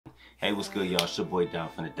Hey, what's good, y'all? It's your boy Down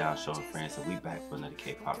from the Down Show and Friends, and we back for another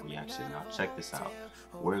K-pop reaction. Now, check this out.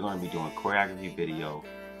 We're going to be doing choreography video,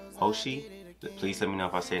 HOSHI, please let me know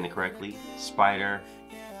if I say it correctly, Spider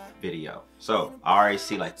video. So, I already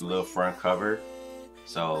see like the little front cover,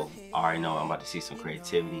 so I already know I'm about to see some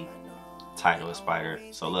creativity. Title is Spider.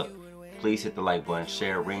 So look, please hit the like button,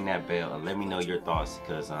 share, ring that bell, and let me know your thoughts,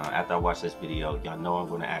 because after I watch this video, y'all know I'm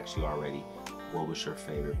going to ask you already, what was your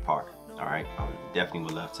favorite part? Alright, I definitely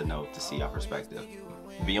would love to know, to see your perspective.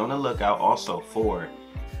 Be on the lookout also for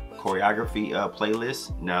choreography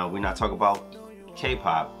playlists. Now, we're not talking about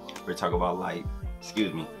K-pop, we're talking about like,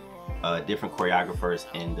 different choreographers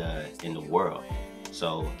in the world.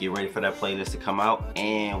 So get ready for that playlist to come out,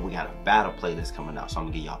 and we got a battle playlist coming out. So I'm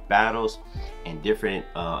gonna give y'all battles and different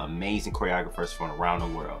amazing choreographers from around the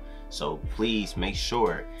world. So please make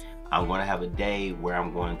sure, I'm gonna have a day where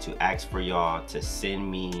I'm going to ask for y'all to send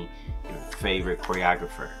me your favorite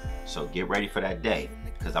choreographer. So get ready for that day,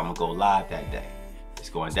 because I'm gonna go live that day. It's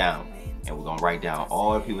going down, and we're gonna write down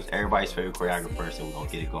everybody's favorite choreographers, and we're gonna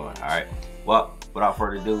get it going. All right. Well, without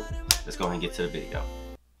further ado, let's go ahead and get to the video.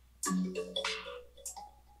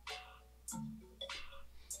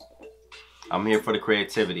 I'm here for the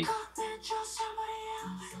creativity.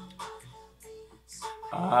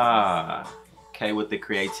 Okay, with the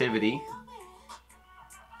creativity.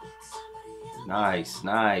 Nice,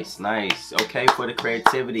 nice, nice. Okay, for the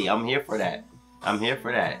creativity. I'm here for that. I'm here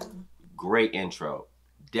for that. Great intro.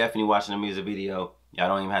 Definitely watching the music video. Y'all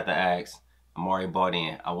don't even have to ask. I'm already bought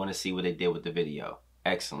in. I want to see what they did with the video.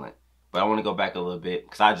 Excellent. But I want to go back a little bit,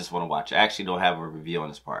 because I just want to watch it. I actually don't have a review on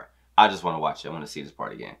this part. I just want to watch it. I want to see this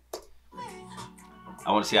part again.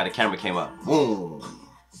 I want to see how the camera came up. Boom.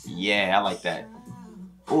 Yeah, I like that.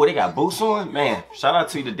 Oh, they got boots on? Man, shout out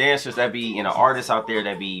to the dancers that be, and the artists out there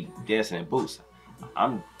that be dancing in boots.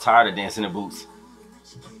 I'm tired of dancing in boots.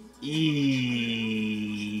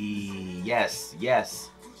 Yes, yes,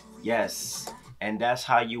 yes. And that's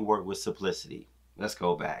how you work with simplicity. Let's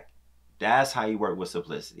go back. That's how you work with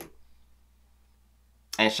simplicity.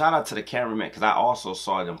 And shout out to the cameraman, because I also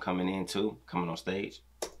saw them coming on stage.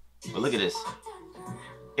 But look at this.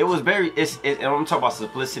 It was very, and I'm talking about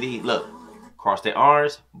simplicity. Look, cross their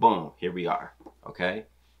arms, boom, here we are. Okay.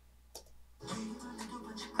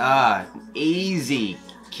 Easy.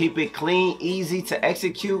 Keep it clean, easy to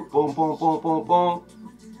execute. Boom, boom, boom, boom, boom.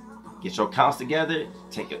 Get your counts together.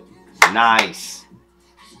 Take it. Nice.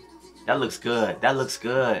 That looks good. That looks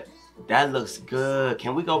good. That looks good.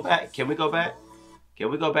 Can we go back? Can we go back? Can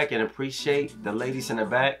we go back and appreciate the ladies in the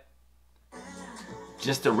back?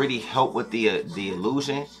 Just to really help with the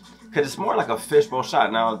illusion. Because it's more like a fishbowl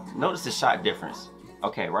shot. Now, notice the shot difference.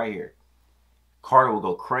 Okay, right here. Carter will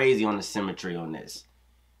go crazy on the symmetry on this.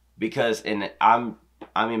 Because I'm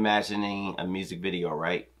imagining a music video,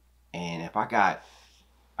 right? And if I got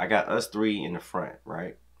us three in the front,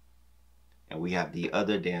 right? And we have the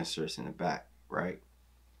other dancers in the back, right?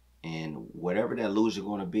 And whatever that illusion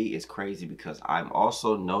going to be is crazy, because I'm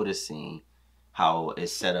also noticing how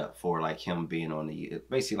it's set up for like him being on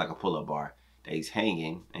basically like a pull-up bar that he's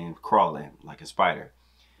hanging and crawling like a spider.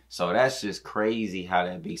 So that's just crazy how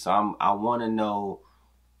that be. So I want to know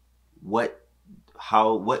what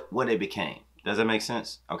it became. Does that make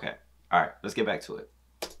sense? Okay. All right, let's get back to it.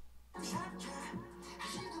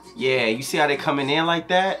 Yeah, you see how they coming in like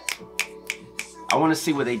that? I want to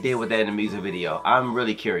see what they did with that in the music video. I'm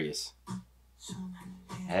really curious.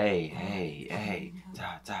 Hey, hey, hey.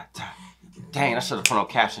 Da, da, da. Dang, I should have put on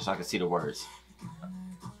captions so I could see the words.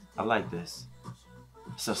 I like this.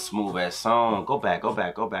 It's a smooth ass song. Go back, go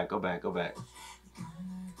back, go back, go back, go back.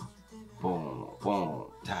 Boom,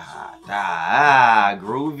 boom, da, da,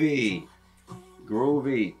 groovy,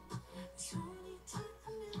 groovy.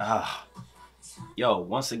 Yo,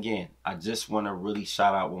 once again, I just want to really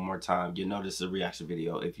shout out one more time. You know this is a reaction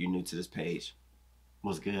video. If you're new to this page,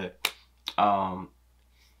 what's good?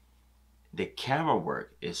 The camera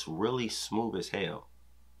work is really smooth as hell.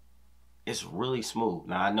 It's really smooth.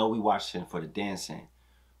 Now, I know we watching for the dancing,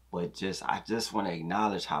 but I just want to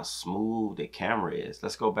acknowledge how smooth the camera is.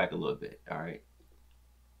 Let's go back a little bit, all right?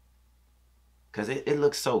 Because it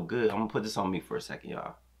looks so good. I'm going to put this on me for a second,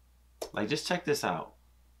 y'all. Like, just check this out.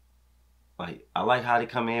 Like, I like how they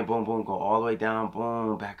come in, boom, boom, go all the way down,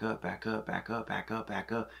 boom, back up, back up, back up, back up,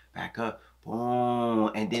 back up, back up,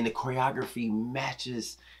 boom. And then the choreography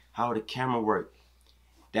matches how the camera work.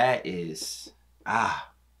 That is,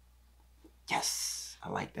 yes, I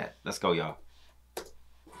like that. Let's go, y'all.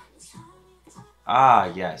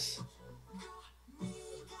 Yes.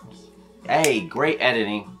 Hey, great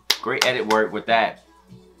editing. Great edit work with that.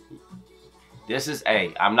 This is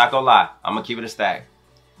I'm not gonna lie. I'm gonna keep it a stack.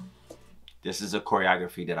 This is a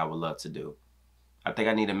choreography that I would love to do. I think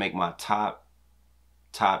I need to make my top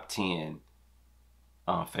 10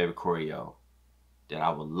 favorite choreo that I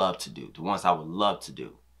would love to do. The ones I would love to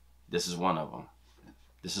do. This is one of them.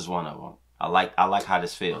 This is one of them. I like how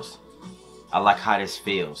this feels. I like how this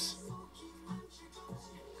feels.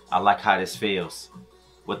 I like how this feels.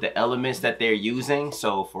 With the elements that they're using.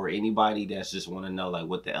 So for anybody that's just want to know like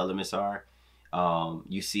what the elements are,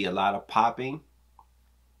 you see a lot of popping,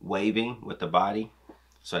 waving with the body.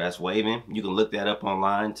 So that's waving. You can look that up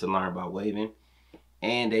online to learn about waving.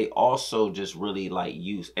 And they also just really like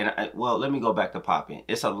use, and well, let me go back to popping.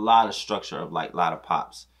 It's a lot of structure of like a lot of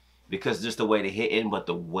pops because just the way they hit in, but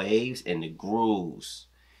the waves and the grooves.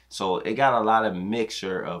 So it got a lot of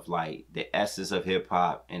mixture of like the essence of hip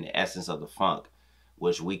hop and the essence of the funk,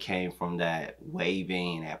 which we came from that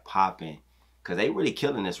waving, that popping, because they really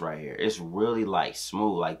killing this right here. It's really like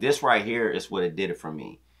smooth. Like this right here is what it did it for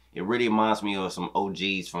me. It really reminds me of some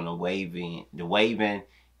OGs from the waving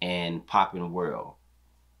and popping world.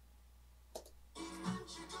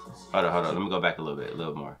 Hold on. Let me go back a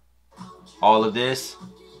little more. All of this,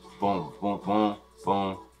 boom, boom, boom,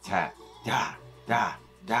 boom, tap, da, da,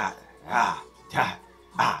 da, da, da,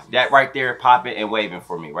 ah. That right there, popping and waving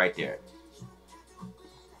for me, right there.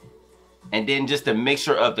 And then just the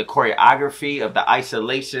mixture of the choreography, of the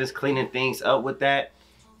isolations, cleaning things up with that.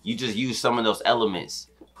 You just use some of those elements.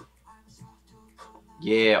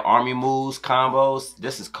 Yeah, army moves, combos.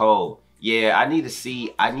 This is cold. Yeah, I need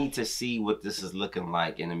to see what this is looking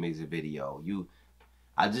like in the music video.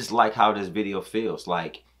 I just like how this video feels.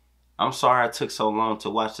 Like, I'm sorry I took so long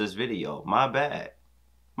to watch this video. My bad.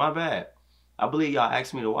 My bad. I believe y'all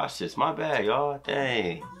asked me to watch this. My bad, y'all.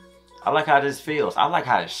 Dang. I like how this feels. I like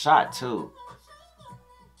how it's shot too.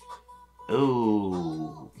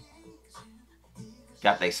 Ooh.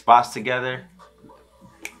 Got they spots together.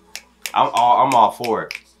 I'm all for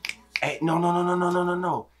it. Hey,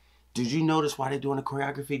 no. Did you notice why they're doing the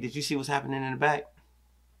choreography? Did you see what's happening in the back?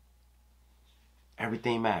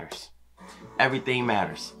 Everything matters. Everything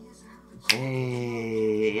matters.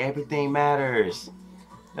 Hey, everything matters.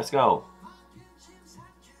 Let's go.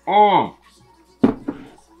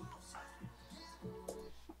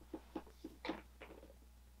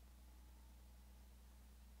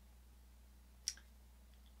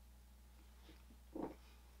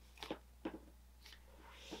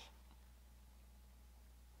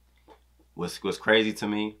 What's crazy to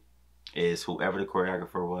me is whoever the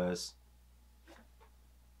choreographer was,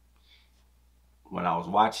 when I was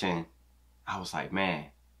watching, I was like, man,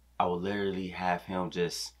 I would literally have him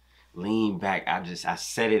just lean back. I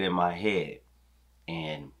said it in my head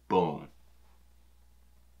and boom.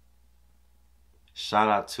 Shout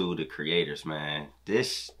out to the creators, man.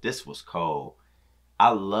 This was cold. I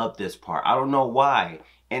love this part. I don't know why.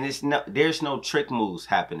 And there's no trick moves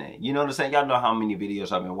happening. You know what I'm saying? Y'all know how many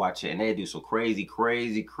videos I've been watching and they do some crazy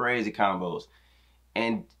combos.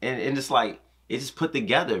 And it's like, it's just put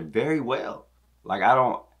together very well. Like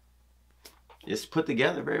it's put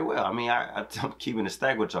together very well. I mean, I'm keeping a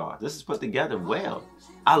stack with y'all. This is put together well.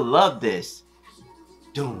 I love this.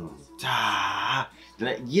 Doom, da,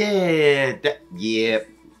 yeah,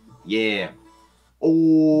 yeah.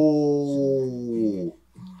 Oh.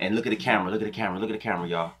 And look at the camera,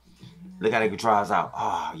 y'all. Look how it draws out.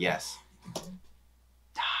 Oh, yes.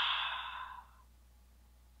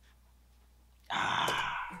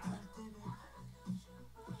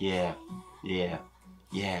 Yeah.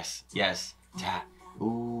 Yes.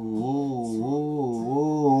 Ooh.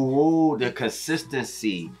 The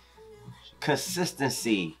consistency.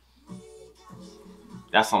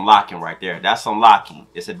 That's unlocking right there. That's unlocking.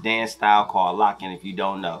 It's a dance style called locking if you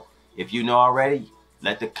don't know. If you know already,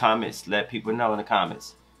 let people know in the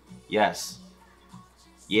comments. Yes.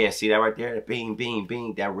 Yeah, see that right there?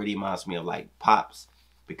 Bing. That really reminds me of like pops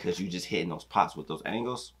because you just hitting those pops with those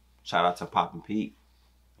angles. Shout out to Pop and Pete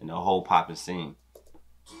and the whole popping scene.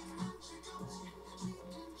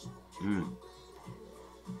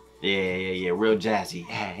 Yeah. Real jazzy.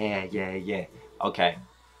 Yeah. Okay.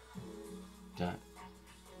 Done.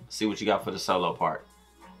 See what you got for the solo part.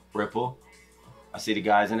 Ripple. I see the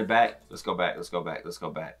guys in the back. Let's go back.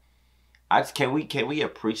 Can we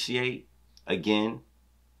appreciate again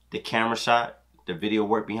the camera shot, the video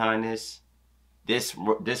work behind this? This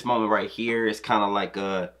moment right here is kind of like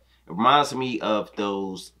it reminds me of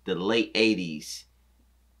the late 80s.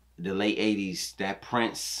 The late 80s, that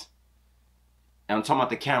Prince. And I'm talking about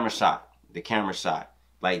the camera shot.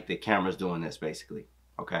 Like the camera's doing this basically.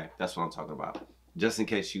 Okay, that's what I'm talking about. Just in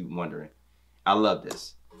case you wondering. I love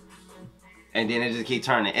this. And then it just keep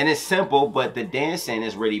turning. And it's simple, but the dancing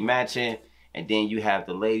is really matching. And then you have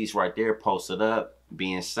the ladies right there posted up,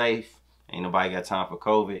 being safe. Ain't nobody got time for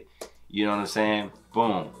COVID. You know what I'm saying?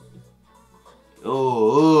 Boom.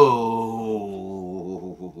 Ooh.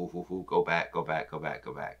 Go back.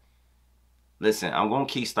 Listen, I'm gonna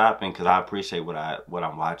keep stopping because I appreciate what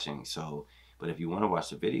I'm watching. So, but if you want to watch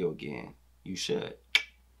the video again, you should.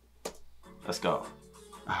 Let's go.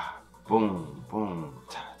 Boom, boom.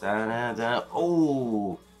 Da, da, da.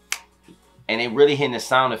 Ooh. And they really hitting the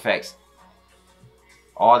sound effects.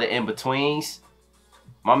 All the in-betweens.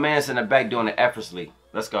 My man's in the back doing it effortlessly.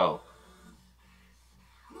 Let's go.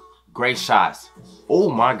 Great shots. Oh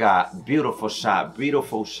my God. Beautiful shot.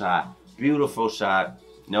 Beautiful shot. Beautiful shot.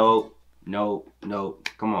 No.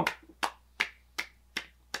 Come on.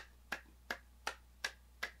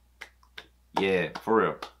 Yeah, for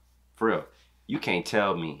real. For real. You can't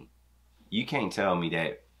tell me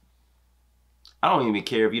that. I don't even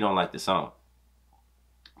care if you don't like the song.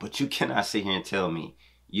 But you cannot sit here and tell me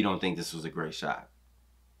you don't think this was a great shot.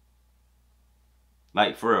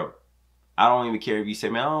 Like, for real. I don't even care if you say,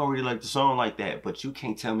 man, I don't really like the song like that. But you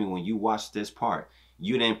can't tell me when you watch this part,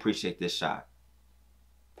 you didn't appreciate this shot.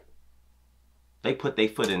 They put their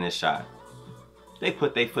foot in this shot. They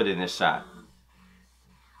put their foot in this shot.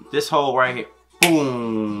 This hole right here.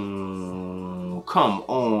 Boom. Come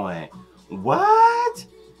on. What?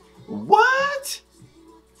 What?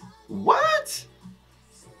 What?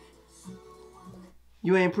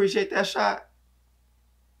 You ain't appreciate that shot?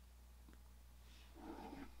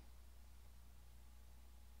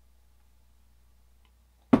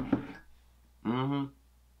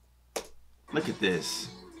 Look at this.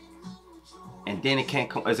 And then it can't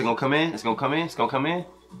come. Is it gonna come in? It's gonna come in? It's gonna come in?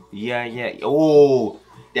 Yeah. Oh,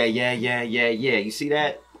 yeah. You see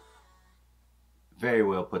that? Very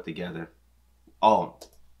well put together. Oh.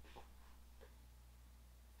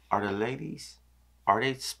 Are the ladies, are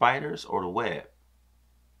they spiders or the web?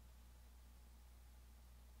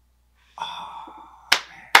 Oh,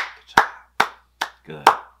 man. Good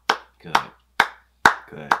job.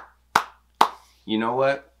 Good. You know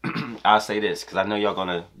what? I'll say this, because I know y'all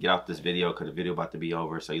gonna get off this video because the video about to be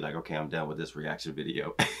over. So you're like, okay, I'm done with this reaction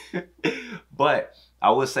video. But I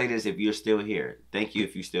will say this, if you're still here, thank you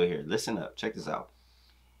if you're still here. Listen up, check this out.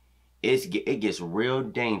 It gets real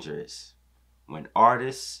dangerous when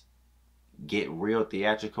artists get real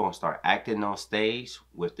theatrical and start acting on stage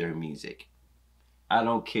with their music. I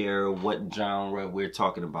don't care what genre we're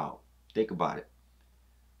talking about. Think about it.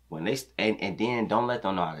 When they and then don't let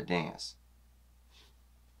them know how to dance.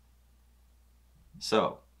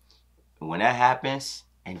 So, when that happens,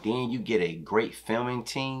 and then you get a great filming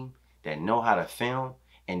team that know how to film,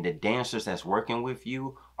 and the dancers that's working with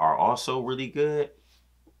you are also really good,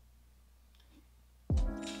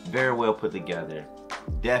 very well put together.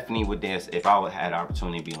 Definitely would dance. If I would had the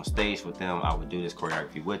opportunity to be on stage with them, I would do this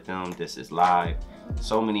choreography with them. This is live.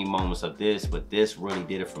 So many moments of this, but this really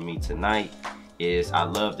did it for me tonight. Is I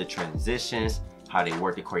love the transitions, how they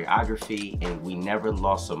work the choreography, and we never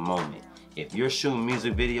lost a moment. If you're shooting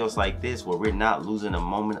music videos like this where we're not losing a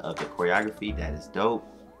moment of the choreography, that is dope.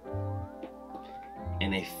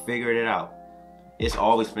 And they figured it out. It's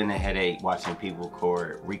always been a headache watching people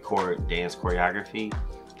record dance choreography.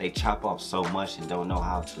 They chop off so much and don't know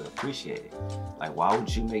how to appreciate it. Like, why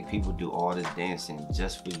would you make people do all this dancing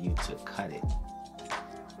just for you to cut it?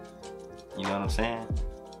 You know what I'm saying?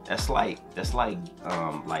 That's like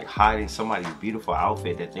hiding somebody's beautiful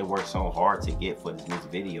outfit that they worked so hard to get for this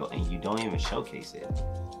music video, and you don't even showcase it.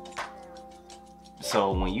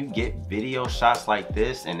 So when you get video shots like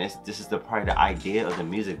this, and this is probably the idea of the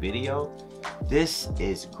music video, this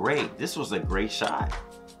is great. This was a great shot.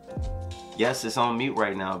 Yes, it's on mute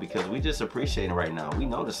right now because we just appreciating it right now. We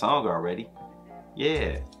know the song already.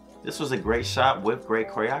 Yeah, this was a great shot with great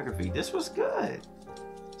choreography. This was good.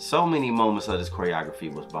 So many moments of this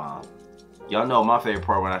choreography was bomb. Y'all know my favorite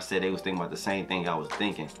part when I said they was thinking about the same thing I was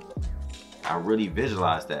thinking. I really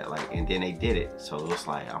visualized that, like, and then they did it. So it was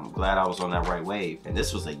like, I'm glad I was on that right wave. And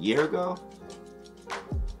this was a year ago?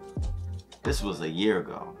 This was a year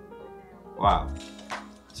ago. Wow.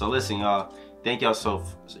 So listen, y'all. Thank y'all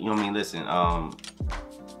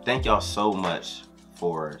thank y'all so much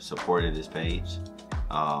for supporting this page.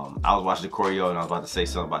 I was watching the choreo and I was about to say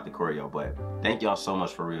something about the choreo, but thank y'all so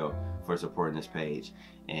much for real for supporting this page.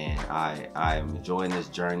 And I am enjoying this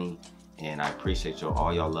journey, and I appreciate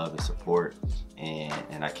all y'all love and support.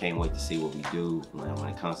 And I can't wait to see what we do when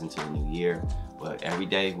it comes into the new year. But every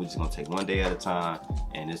day we're just gonna take one day at a time,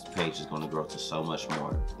 and this page is gonna grow to so much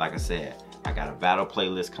more. Like I said, I got a battle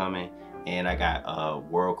playlist coming. And I got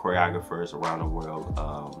world choreographers around the world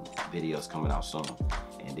videos coming out soon.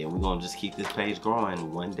 And then we're gonna just keep this page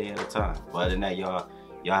growing one day at a time. But other than that, y'all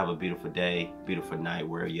have a beautiful day, beautiful night,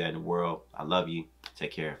 wherever you're at in the world. I love you.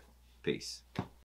 Take care. Peace.